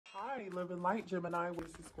Hi, Love and Light Gemini.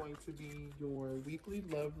 This is going to be your weekly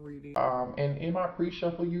love reading. And in my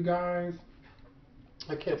pre-shuffle, you guys,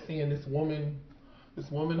 I kept seeing this woman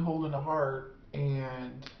holding a heart,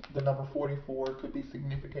 and the number 44 could be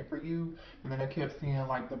significant for you. And then I kept seeing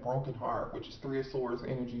like the broken heart, which is Three of Swords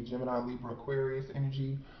energy, Gemini, Libra, Aquarius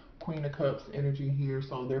energy, Queen of Cups energy here.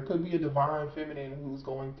 So there could be a divine feminine who's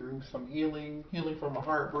going through some healing from a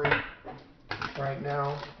heartbreak right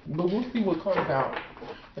now. But we'll see what comes out.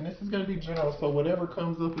 And this is going to be general, so whatever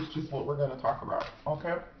comes up is just what we're going to talk about.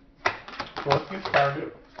 Okay? So let's get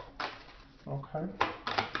started. Okay.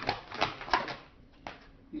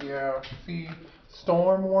 Yeah, see,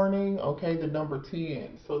 storm warning, okay, the number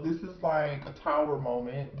 10. So this is like a tower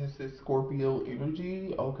moment. This is Scorpio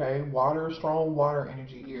energy, okay? Strong water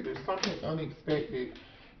energy here. There's something unexpected.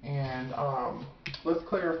 And let's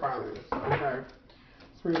clarify this, okay?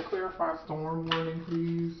 So we clarify storm warning,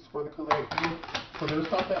 please, for the collective. So there's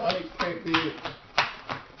something unexpected.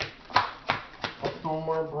 A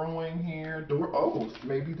storm brewing here.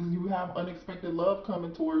 Maybe you have unexpected love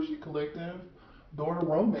coming towards you, collective. Door to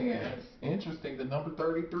romance. Interesting. The number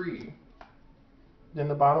 33. Then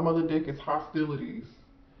the bottom of the deck is hostilities.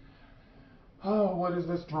 Oh, what is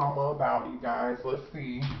this drama about, you guys? Let's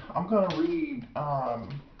see. I'm gonna read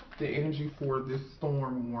the energy for this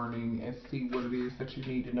storm warning and see what it is that you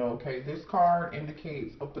need to know. Okay, this card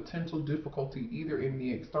indicates a potential difficulty either in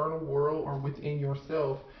the external world or within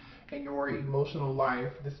yourself and your emotional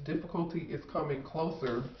life. This difficulty is coming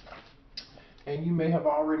closer, and you may have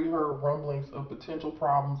already heard rumblings of potential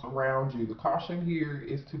problems around you. The caution here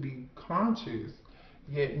is to be conscious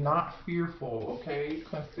yet not fearful, okay?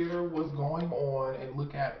 Consider what's going on and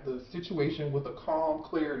look at the situation with a calm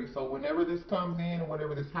clarity. So whenever this comes in and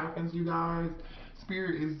whenever this happens, you guys,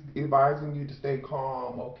 Spirit is advising you to stay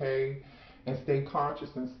calm, okay? And stay conscious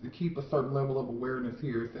and keep a certain level of awareness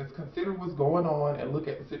here. It says consider what's going on and look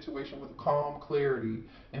at the situation with calm clarity.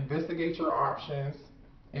 Investigate your options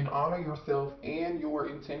and honor yourself and your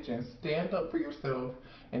intentions. Stand up for yourself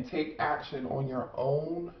and take action on your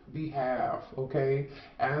own behalf, okay?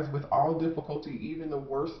 As with all difficulty, even the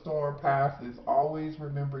worst storm passes. Always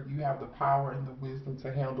remember you have the power and the wisdom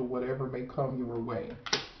to handle whatever may come your way.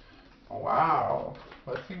 Oh, wow.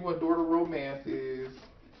 Let's see what door to romance is.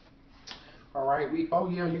 All right, you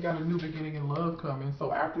got a new beginning in love coming.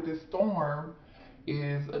 So after this storm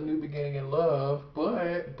is a new beginning in love,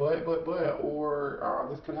 or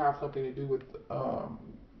this could have something to do with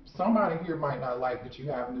somebody here might not like that you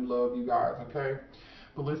have new love, you guys, okay?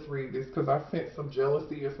 But let's read this because I sense some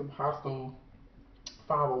jealousy or some hostile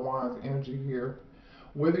Five of Wands energy here.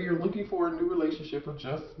 Whether you're looking for a new relationship or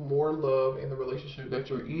just more love in the relationship that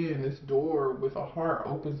you're in, this door with a heart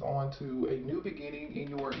opens onto a new beginning in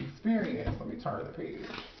your experience. Let me turn the page.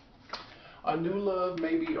 A new love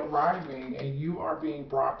may be arriving and you are being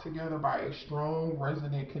brought together by a strong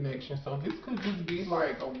resonant connection. So this could just be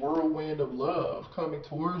like a whirlwind of love coming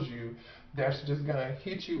towards you that's just going to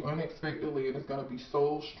hit you unexpectedly, and it's going to be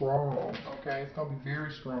so strong, okay? It's going to be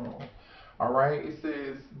very strong. All right, it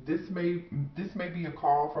says this may be a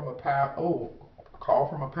call from a past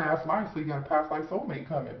life. So you got a past life soulmate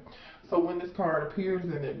coming. So when this card appears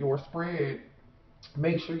in your spread,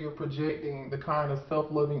 make sure you're projecting the kind of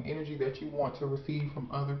self-loving energy that you want to receive from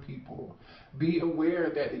other people. Be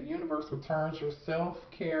aware that the universe returns your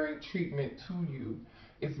self-caring treatment to you.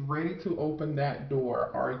 It's ready to open that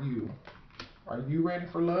door. Are you? Are you ready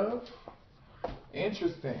for love?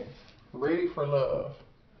 Interesting. Ready for love.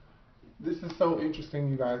 This is so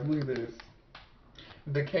interesting, you guys. Look at this.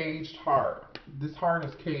 The caged heart. This heart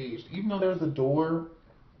is caged. Even though there's a door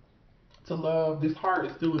to love, this heart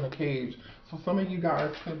is still in a cage. So some of you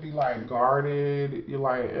guys could be like guarded. You're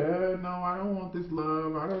like, no, I don't want this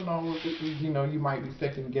love. I don't know if this is, you might be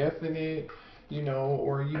second guessing it,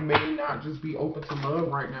 or you may not just be open to love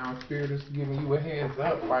right now. Spirit is giving you a heads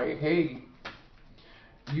up, like, hey,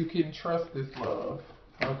 you can trust this love.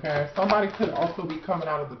 Okay, somebody could also be coming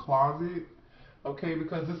out of the closet, okay,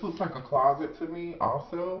 because this looks like a closet to me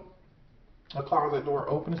also, a closet door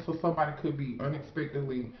opening, so somebody could be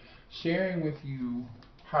unexpectedly sharing with you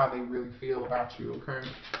how they really feel about you, okay.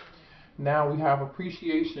 Now we have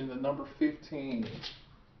appreciation, the number 15.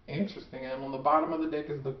 Interesting. And on the bottom of the deck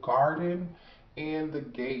is the garden and the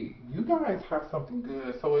gate. You guys have something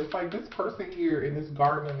good. So it's like this person here in this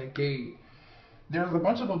garden and the gate, there's a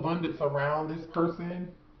bunch of abundance around this person.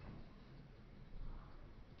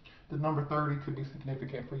 The number 30 could be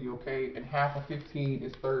significant for you, okay? And half of 15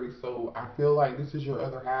 is 30. So I feel like this is your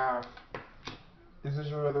other half. This is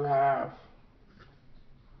your other half.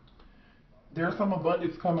 There's some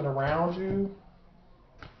abundance coming around you.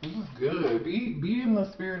 This is good. Be in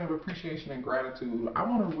the spirit of appreciation and gratitude. I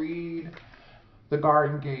want to read the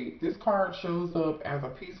Garden Gate. This card shows up as a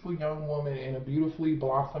peaceful young woman in a beautifully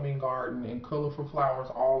blossoming garden and colorful flowers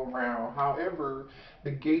all around. However,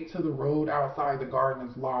 the gate to the road outside the garden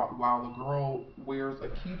is locked while the girl wears a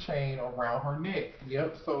keychain around her neck.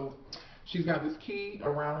 Yep, so she's got this key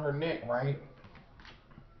around her neck, right?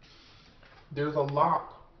 There's a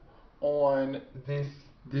lock on this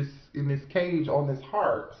in this cage on this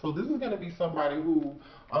heart. So this is going to be somebody who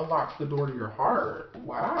unlocks the door to your heart.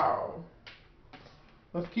 Wow.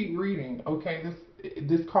 Let's keep reading. Okay,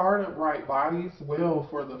 this card right bodies well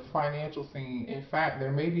for the financial scene. In fact,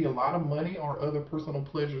 there may be a lot of money or other personal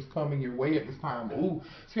pleasures coming your way at this time. Ooh,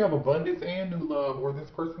 so you have abundance and new love, or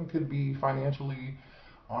this person could be financially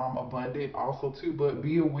abundant also too. But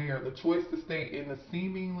be aware, the choice to stay in the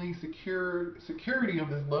seemingly security of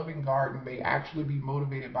this loving garden may actually be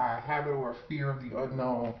motivated by a habit or a fear of the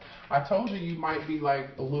unknown. I told you you might be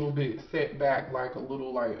like a little bit set back, like a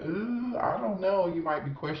little like, I don't know. You might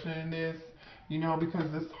be questioning this, you know, because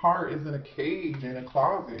this heart is in a cage, in a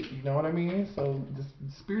closet. You know what I mean? So the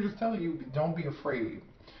spirit is telling you, don't be afraid.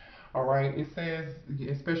 All right. It says,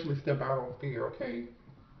 especially step out on fear. Okay.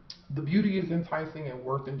 The beauty is enticing and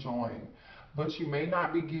worth enjoying, but you may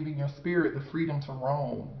not be giving your spirit the freedom to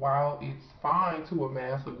roam. While it's fine to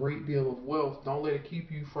amass a great deal of wealth, don't let it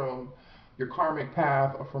keep you from your karmic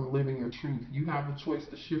path or from living your truth. You have the choice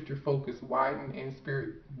to shift your focus, widen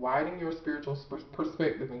your spiritual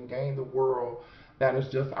perspective, and gain the world that is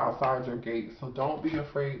just outside your gate. So don't be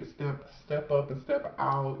afraid to step up and step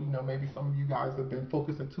out. You know, maybe some of you guys have been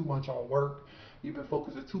focusing too much on work. You've been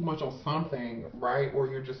focusing too much on something, right? Or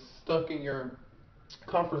you're just stuck in your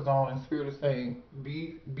comfort zone, and spirit is saying,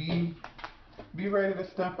 be ready to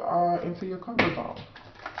step into your comfort zone.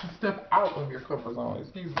 To step out of your comfort zone,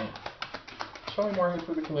 excuse me. Show me more here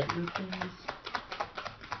for the collective, please.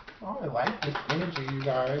 Oh, I like this energy, you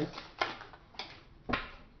guys.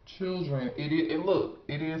 Children, it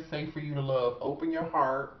is safe for you to love. Open your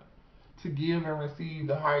heart to give and receive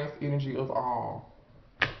the highest energy of all.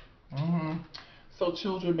 So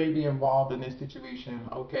children may be involved in this situation,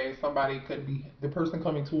 okay? Somebody could be, the person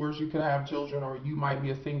coming towards you could have children, or you might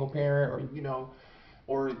be a single parent, or, you know,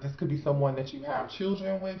 or this could be someone that you have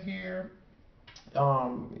children with here.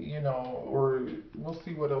 You know, or we'll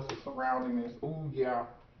see what else is surrounding this. Oh, yeah.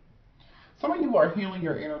 Some of you are healing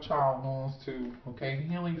your inner child wounds too, okay?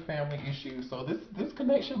 Healing family issues. So this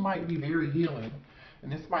connection might be very healing.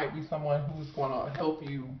 And this might be someone who's going to help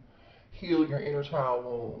you heal your inner child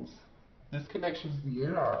wounds. This connection's the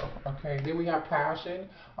air, okay? Then we have passion.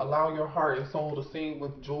 Allow your heart and soul to sing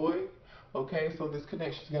with joy, okay? So this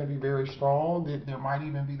connection is going to be very strong. There might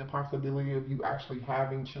even be the possibility of you actually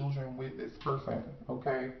having children with this person,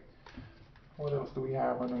 okay? What else do we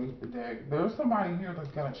have underneath the deck? There's somebody here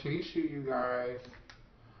that's going to chase you, you guys,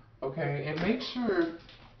 okay? And make sure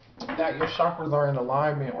that your chakras are in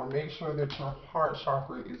alignment, or make sure that your heart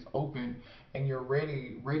chakra is open and you're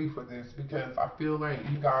ready for this, because I feel like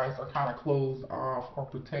you guys are kind of closed off, or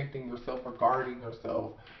protecting yourself, or guarding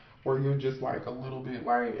yourself, or you're just like a little bit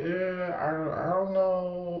like, I don't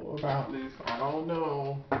know about this. I don't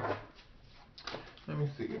know. Let me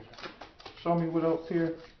see. Show me what else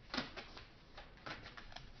here.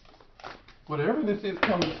 Whatever this is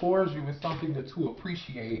coming towards you is something to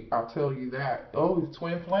appreciate. I'll tell you that. Oh, it's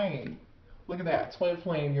twin flame. Look at that, twin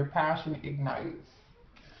flame. Your passion ignites.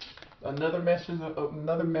 Another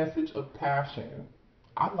message of passion.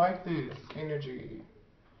 I like this energy.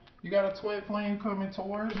 You got a twin flame coming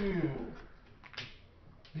towards you.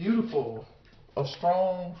 Beautiful. A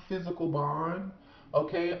strong physical bond.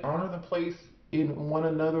 Okay, honor the place in one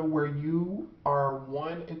another where you are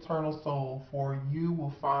one eternal soul, for you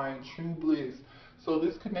will find true bliss. So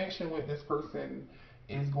this connection with this person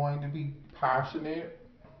is going to be passionate.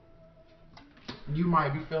 You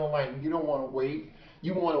might be feeling like you don't want to wait.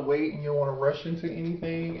 You want to wait and you don't want to rush into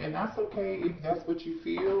anything, and that's okay if that's what you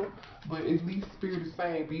feel. But at least Spirit is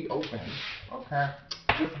saying be open, okay?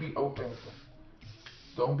 Just be open.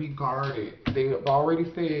 Don't be guarded. They have already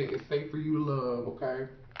said it's safe for you to love, okay?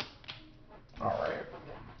 All right.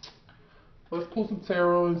 Let's pull some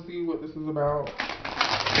tarot and see what this is about.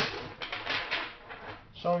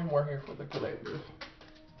 Show me more here for the collective.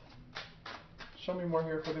 Show me more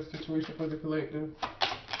here for this situation for the collective.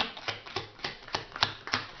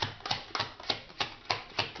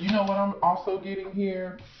 You know what I'm also getting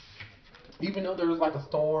here? Even though there's like a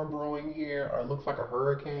storm brewing here, or it looks like a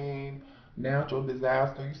hurricane, natural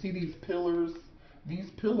disaster, you see these pillars? These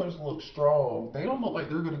pillars look strong. They don't look like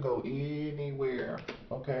they're going to go anywhere,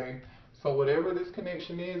 okay? So whatever this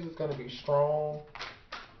connection is, it's going to be strong.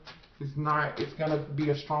 It's going to be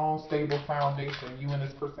a strong, stable foundation. You and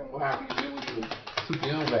this person will have the ability to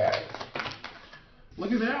build that.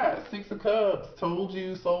 Look at that. 6 of Cups. Told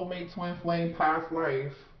you, soulmate, twin flame, past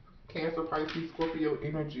life. Cancer, Pisces, Scorpio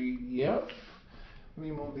energy. Yep. Let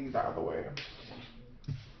me move these out of the way.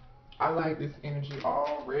 I like this energy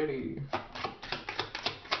already.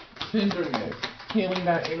 Tenderness. Healing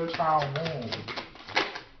that inner child wound.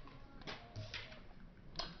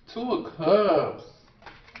 2 of Cups.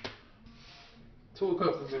 2 of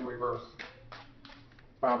Cups is in reverse,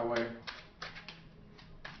 by the way.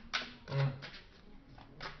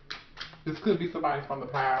 This could be somebody from the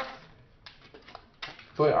past.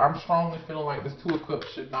 But I'm strongly feeling like this 2 of Cups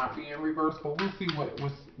should not be in reverse. But we'll see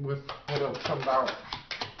what else comes out.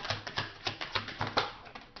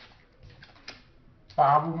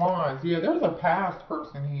 5 of Wands. Yeah, there's a past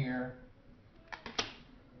person here.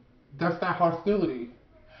 That's that hostility.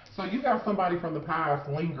 So you got somebody from the past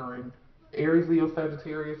lingering. Aries, Leo,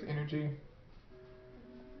 Sagittarius energy.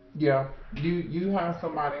 Yeah, you have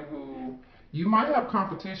somebody who you might have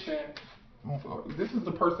competition. This is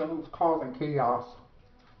the person who's causing chaos.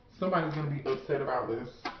 Somebody's going to be upset about this.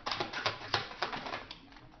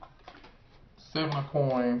 7 of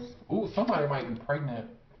Coins. Ooh, somebody might be pregnant.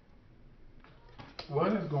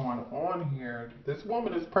 What is going on here? This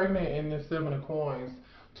woman is pregnant in this 7 of Coins.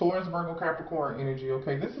 Taurus, Virgo, Capricorn energy.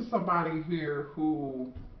 Okay, this is somebody here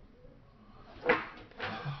who...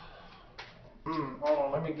 hold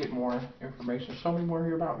on, let me get more information. Show me more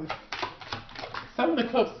here about this. 7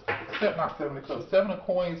 of Cups, not 7 of Cups. 7 of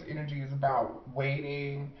Coins energy is about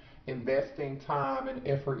waiting, investing time and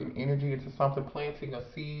effort and energy into something, planting a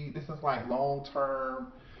seed. This is like long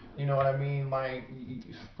term. You know what I mean? Like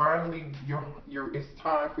finally, it's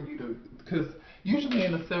time for you to, because usually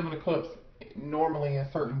in the 7 of Cups, normally in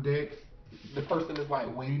certain decks, the person is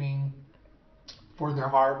like waiting for their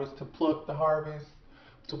harvest, to pluck the harvest,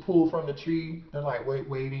 to pull from the tree. They're like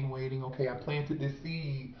waiting. Okay, I planted this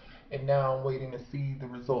seed, and now I'm waiting to see the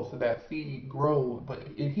results of that seed grow. But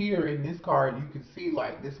here in this card, you can see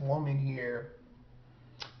like this woman here,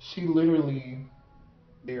 she literally,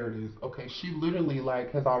 there it is. Okay, she literally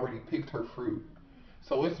like has already picked her fruit,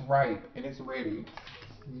 so it's ripe and it's ready.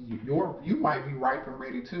 You might be ripe and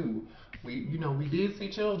ready too. We did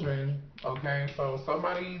see children. Okay, so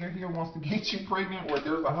somebody either here wants to get you pregnant, or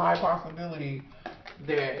there's a high possibility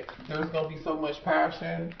that there's gonna be so much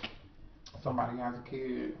passion. Somebody has a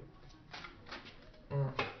kid.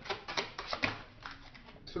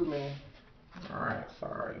 Too many. All right,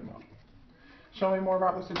 sorry. Show me more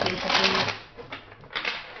about the situation, please.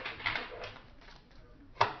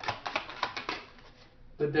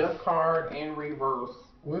 The Death card in reverse.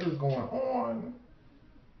 What is going on?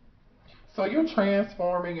 So you're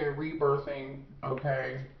transforming and rebirthing,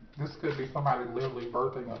 okay? This could be somebody literally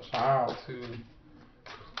birthing a child too.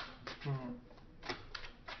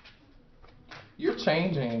 You're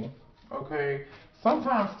changing, okay?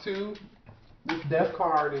 Sometimes too, this Death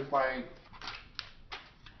card is like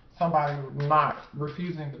somebody not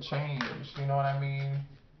refusing to change, you know what I mean?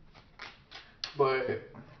 But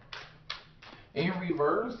in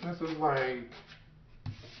reverse, this is like,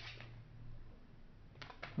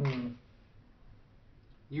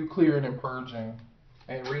 you clearing and purging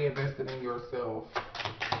and reinvesting in yourself,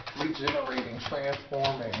 regenerating,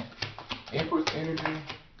 transforming. Empress energy.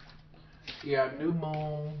 Yeah, new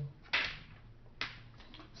moon.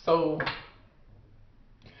 So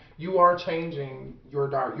you are changing your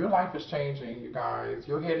life is changing, you guys.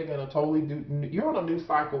 You're heading in a totally new, you're on a new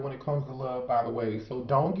cycle when it comes to love, by the way. So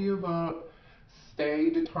don't give up. Stay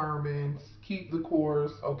determined. Keep the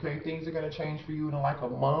course, okay? Things are going to change for you in like a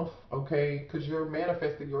month, okay? Because you're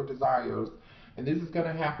manifesting your desires. And this is going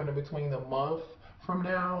to happen in between a month from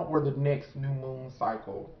now or the next new moon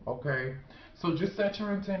cycle, okay? So just set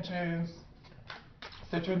your intentions.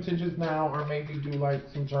 Set your intentions now, or maybe do like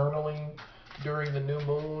some journaling during the new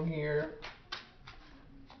moon here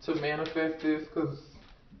to manifest this, because,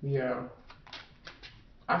 yeah.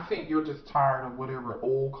 I think you're just tired of whatever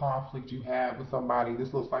old conflict you had with somebody.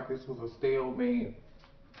 This looks like this was a stalemate.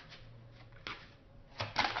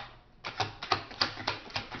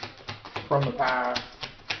 From the past.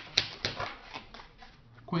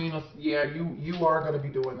 Queen of, yeah, you are going to be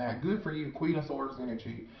doing that. Good for you. Queen of Swords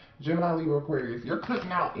energy. Gemini, Libra, Aquarius. You're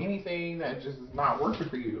cutting out anything that just is not working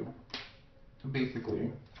for you.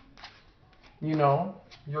 Basically. You know,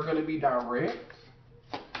 you're going to be direct.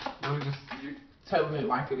 You're telling it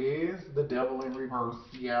like it is. The Devil in reverse.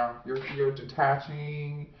 Yeah, you're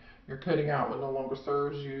detaching. You're cutting out what no longer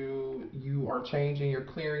serves you. You are changing. You're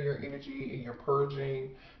clearing your energy and you're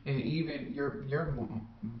purging. And even you're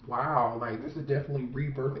wow, like this is definitely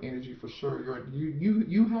rebirth energy for sure.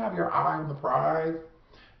 You have your eye on the prize,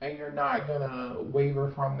 and you're not gonna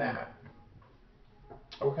waver from that.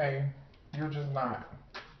 Okay, you're just not.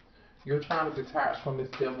 You're trying to detach from this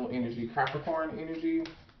devil energy, Capricorn energy.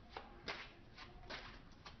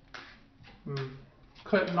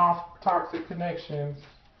 Cutting off toxic connections.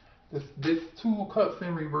 This Two of Cups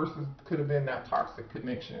in reverse could have been that toxic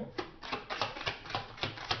connection.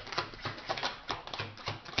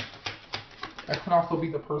 That could also be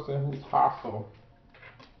the person who's hostile.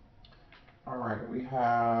 All right, we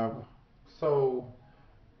have, so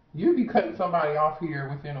you'll be cutting somebody off here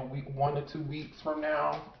within a week, 1 to 2 weeks from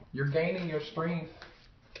now. You're gaining your strength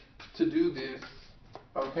to do this,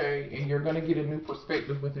 okay? And you're going to get a new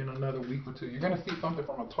perspective within another week or two. You're going to see something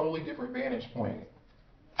from a totally different vantage point.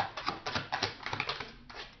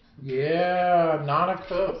 Yeah, 9 of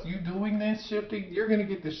Cups. You doing this, shifting, you're going to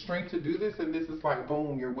get the strength to do this, and this is like,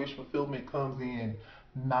 boom, your wish fulfillment comes in.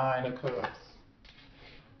 9 of Cups.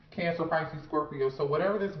 Cancer, Pisces, Scorpio. So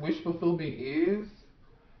whatever this wish fulfillment is,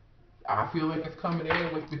 I feel like it's coming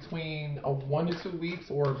in with between a 1 to 2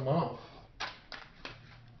 weeks or a month.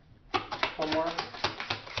 One more.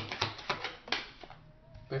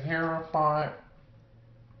 The Hierophant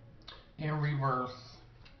in reverse.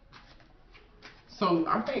 So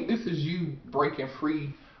I think this is you breaking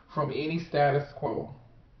free from any status quo.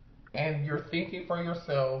 And you're thinking for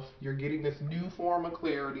yourself. You're getting this new form of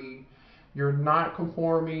clarity. You're not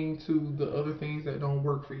conforming to the other things that don't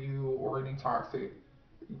work for you or any toxic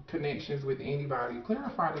connections with anybody.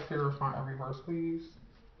 Clarify the Hierophant in reverse, please.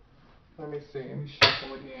 Let me see. Let me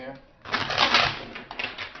shuffle again.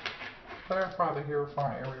 Clarify the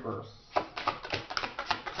Hierophant in reverse.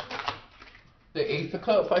 The Ace of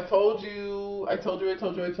Cups. I told you. Ace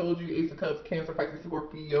of Cups, Cancer, Pisces,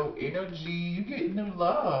 Scorpio energy. You get new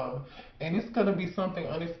love, and it's gonna be something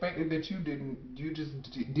unexpected that you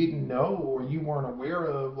just didn't know or you weren't aware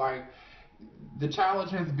of. Like the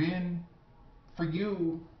challenge has been for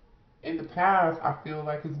you in the past. I feel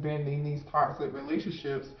like it's been in these toxic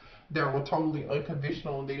relationships that were totally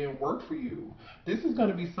unconditional and they didn't work for you. This is going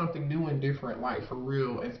to be something new and different, like for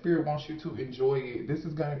real, and Spirit wants you to enjoy it. This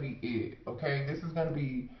is going to be it, okay? This is going to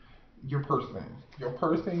be your person,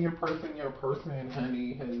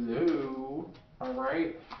 honey. Hello. All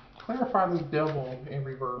right. Clarify this devil in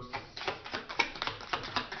reverse.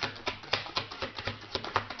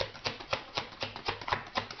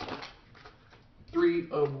 Three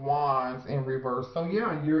of Wands in reverse. So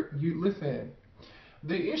yeah, you listen.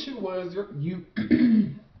 The issue was you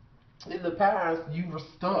in the past you were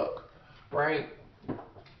stuck, right?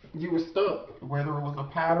 You were stuck, whether it was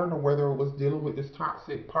a pattern or whether it was dealing with this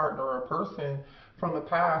toxic partner or person from the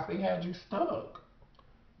past. They had you stuck.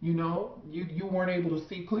 You know, you weren't able to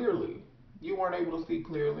see clearly. You weren't able to see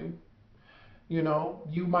clearly. You know,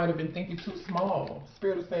 you might have been thinking too small.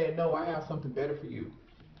 Spirit is saying, no, I have something better for you.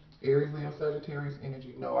 Aries, Leo, Sagittarius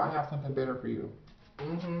energy. No, I have something better for you.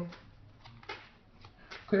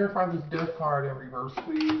 Clarify this Death card in reverse,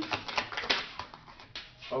 please.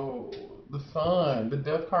 Oh, the Sun. The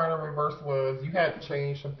Death card in reverse was you had to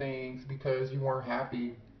change some things because you weren't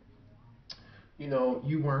happy. You know,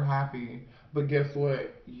 you weren't happy. But guess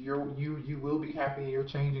what? You will be happy and you're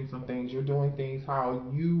changing some things. You're doing things how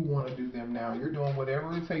you want to do them now. You're doing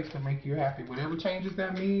whatever it takes to make you happy. Whatever changes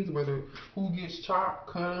that means, whether who gets chopped,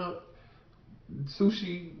 cut up,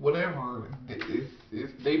 sushi, whatever,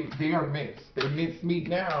 they are minced. They're minced meat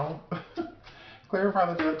now.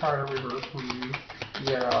 Clarify the Death card in reverse, please.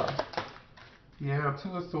 Yeah,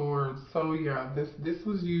 Two of Swords. So yeah, this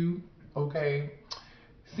was you, okay,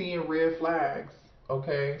 seeing red flags,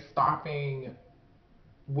 okay, stopping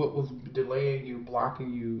what was delaying you,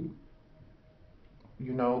 blocking you,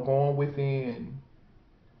 you know, going within.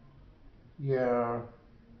 Yeah.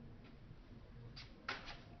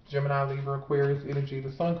 Gemini, Libra, Aquarius energy.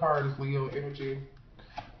 The Sun card is Leo energy.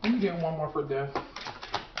 Let me get one more for Death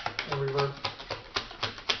in reverse.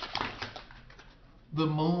 The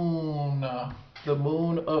Moon. The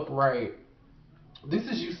Moon upright. This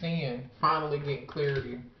is you seeing, finally getting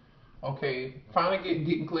clarity. Okay, finally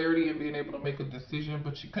getting clarity and being able to make a decision.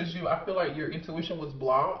 But because I feel like your intuition was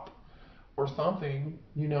blocked or something,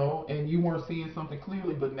 you know, and you weren't seeing something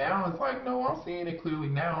clearly. But now it's like, no, I'm seeing it clearly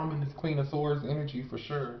now. I'm in this Queen of Swords energy for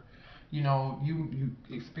sure. You know, you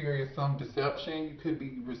experience some deception. You could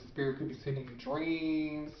be, Spirit could be sending you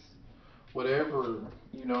dreams, whatever,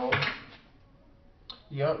 you know.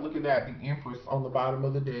 Yep, look at that, the Empress on the bottom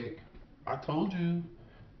of the deck. I told you.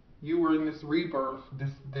 You were in this rebirth,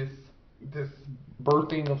 this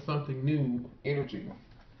birthing of something new energy.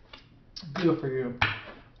 Good for you.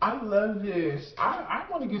 I love this. I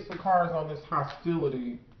want to get some cards on this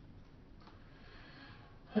hostility.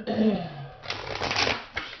 Here,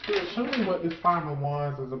 show me what this Five of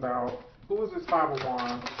Wands is about. Who is this Five of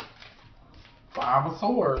Wands? Five of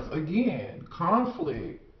Swords. Again,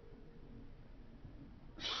 conflict.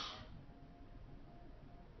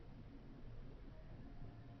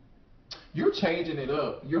 You're changing it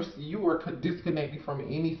up. You are disconnecting from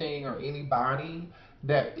anything or anybody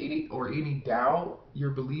that any doubt.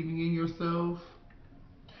 You're believing in yourself.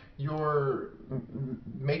 You're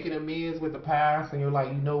making amends with the past, and you're like,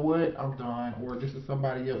 you know what, I'm done. Or this is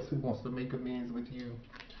somebody else who wants to make amends with you.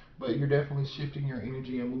 But you're definitely shifting your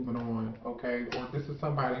energy and moving on, okay? Or this is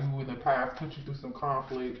somebody who in the past put you through some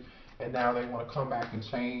conflict, and now they want to come back and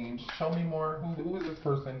change. Show me more. Who is this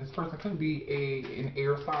person? This person could be an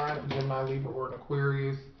air sign, a Gemini, Libra, or an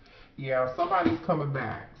Aquarius. Yeah, somebody's coming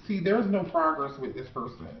back. See, there's no progress with this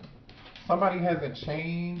person. Somebody hasn't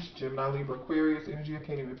changed. Gemini, Libra, Aquarius energy. I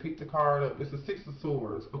can't even pick the card up. It's the Six of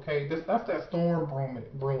Swords. Okay, that's that storm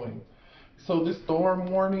brewing. So this storm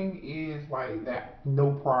warning is like that.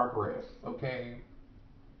 No progress. Okay.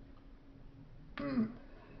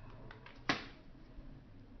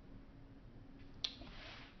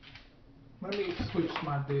 Let me switch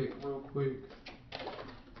my deck real quick.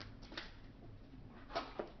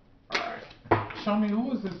 Alright. Show me,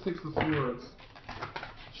 who is this Six of Swords?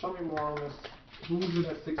 Show me more on this. Who's in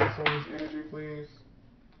the Six of Swords energy, please?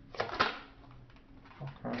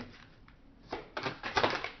 Okay.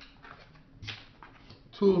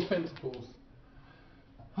 Two of Pentacles.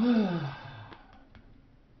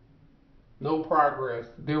 No progress.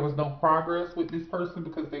 There was no progress with this person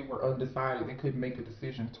because they were undecided. They couldn't make a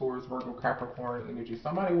decision towards Virgo, Capricorn energy.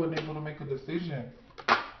 Somebody wasn't able to make a decision.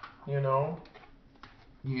 You know?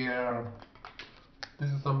 Yeah. This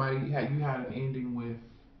is somebody you had an ending with.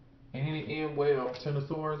 And it didn't end well. Ten of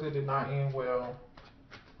Swords, it did not end well.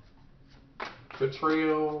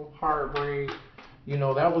 Betrayal, heartbreak. You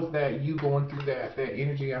know, that was that you going through that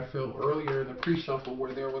energy I felt earlier in the pre-shuffle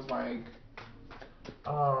where there was like,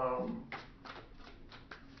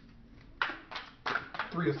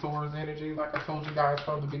 Three of Swords energy, like I told you guys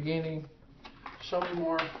from the beginning. Show me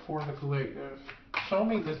more for the collective. Show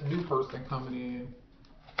me this new person coming in.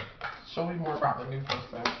 Show me more about the new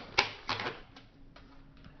person.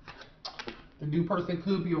 The new person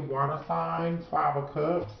could be a water sign, Five of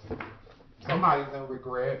Cups. Somebody's in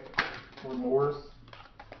regret, remorse.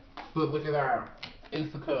 But look at that,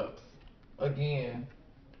 Ace of Cups. Again.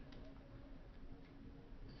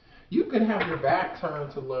 You could have your back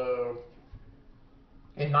turned to love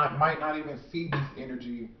and might not even see this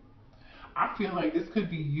energy. I feel like this could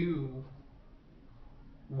be you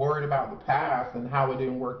worried about the past and how it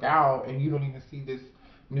didn't work out, and you don't even see this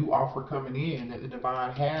new offer coming in that the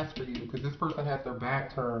divine has for you because this person has their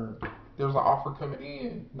back turned. There's an offer coming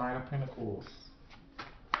in. Nine of Pentacles.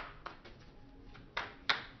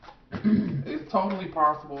 It's totally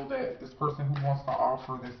possible that this person who wants to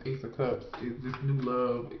offer this Ace of Cups is this new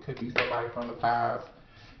love. It could be somebody from the past.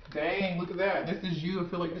 Dang, look at that. This is you. I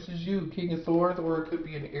feel like this is you. King of Swords, or it could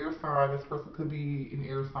be an air sign. This person could be an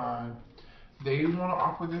air sign. They want to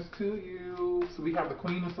offer this to you. So we have the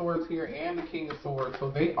Queen of Swords here and the King of Swords. So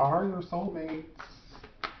they are your soulmates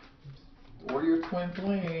or your twin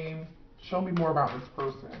flame. Show me more about this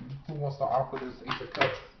person who wants to offer this Ace of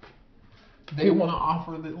Cups. They want to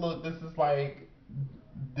offer that. Look, this is like,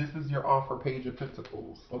 this is your offer, Page of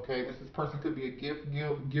Pentacles. Okay, this person could be a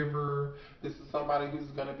giver. This is somebody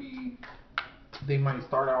who's gonna be. They might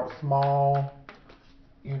start out small.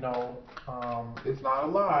 You know, it's not a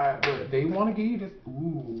lot, but they want to give you this.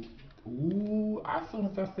 Ooh. As soon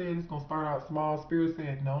as I said it's gonna start out small, Spirit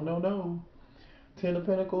said no. Ten of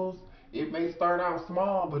Pentacles. It may start out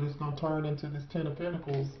small, but it's gonna turn into this Ten of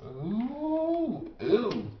Pentacles. Ooh.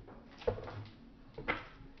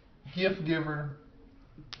 Gift giver.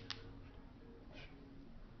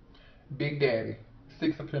 Big Daddy.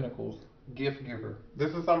 Six of Pentacles. Gift giver.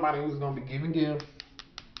 This is somebody who's going to be giving gifts.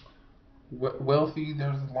 Wealthy.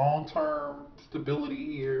 There's long-term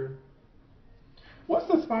stability here. What's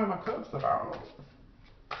this Five of Cups about?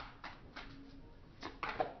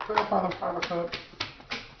 Clarify the Five of Cups.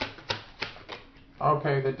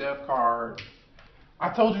 Okay, the Death card. I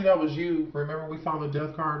told you that was you. Remember we saw the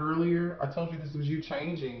Death card earlier? I told you this was you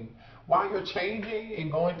changing. While you're changing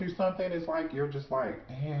and going through something, it's like you're just like,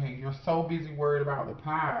 hey, you're so busy worried about the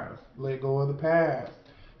past. Let go of the past.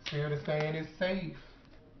 Spirit is saying it's safe.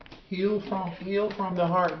 Heal from the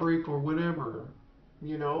heartbreak or whatever.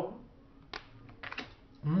 You know?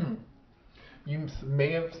 You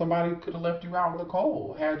may have, somebody could have left you out in the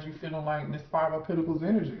cold, had you feeling like this Five of Pentacles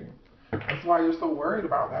energy. That's why you're so worried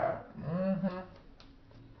about that.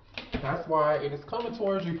 That's why it is coming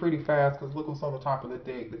towards you pretty fast, because look what's on the top of the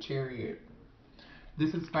deck, the Chariot.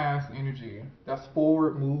 This is fast energy. That's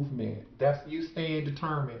forward movement. That's you staying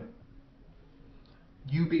determined.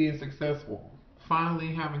 You being successful.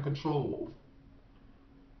 Finally having control.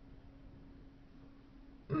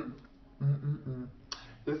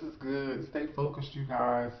 This is good. Stay focused, you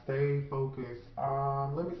guys. Stay focused.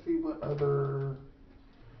 Let me see what other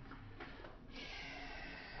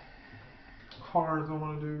cards I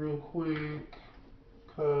want to do real quick,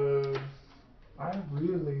 because I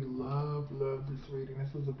really love this reading.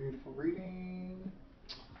 This is a beautiful reading.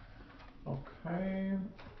 Okay.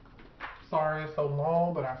 Sorry it's so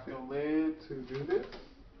long, but I feel led to do this.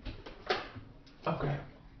 Okay.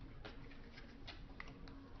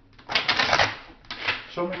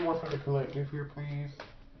 Show me more for the collective here, please.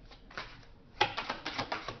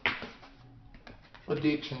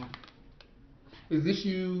 Addiction. Is this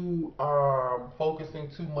you focusing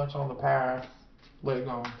too much on the past? Let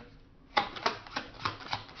go.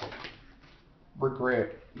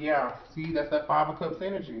 Regret. Yeah, see, that's that Five of Cups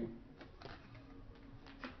energy.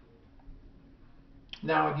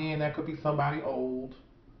 Now again, that could be somebody old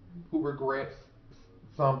who regrets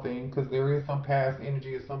something, because there is some past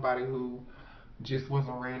energy of somebody who just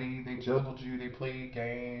wasn't ready. They juggled you, they played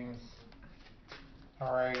games.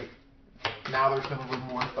 Alright. Now they're feeling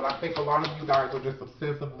remorse. But I think a lot of you guys are just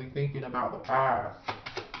obsessively thinking about the past.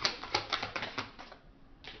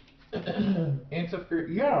 Interfere.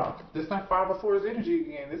 Yeah, this is that Five of Swords energy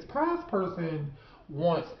again. This past person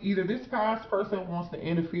wants, either this past person wants to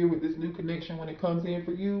interfere with this new connection when it comes in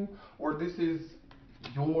for you, or this is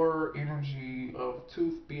your energy of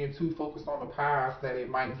being too focused on the past that it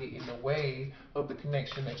might get in the way of the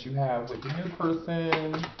connection that you have with the new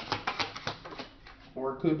person.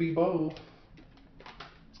 Or it could be both.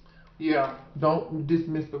 Yeah, don't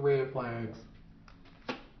dismiss the red flags.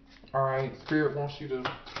 Alright, Spirit wants you to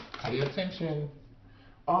pay attention.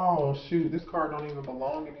 Oh, shoot, this card don't even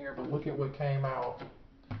belong in here, but look at what came out.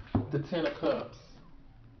 The Ten of Cups.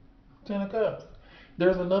 Ten of Cups.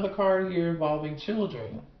 There's another card here involving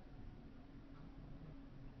children.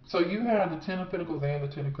 So you have the Ten of Pentacles and the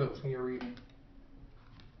Ten of Cups in your reading.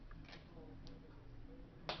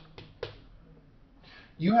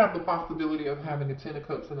 You have the possibility of having the Ten of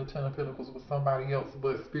Cups and the Ten of Pentacles with somebody else,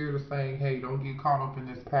 but Spirit is saying, hey, don't get caught up in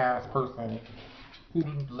this past person who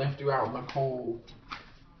left you out in the cold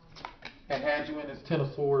and had you in this Ten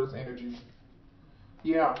of Swords energy.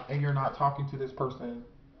 Yeah, and you're not talking to this person.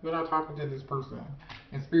 You're not talking to this person.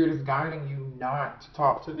 And Spirit is guiding you not to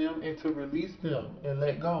talk to them and to release them and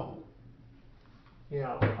let go.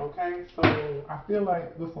 Yeah, okay? So I feel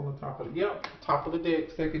like, what's on the top of the, yep, top of the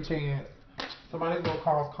deck, second chance. Somebody's going to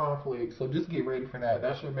cause conflict, so just get ready for that.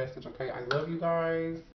 That's your message, okay? I love you guys.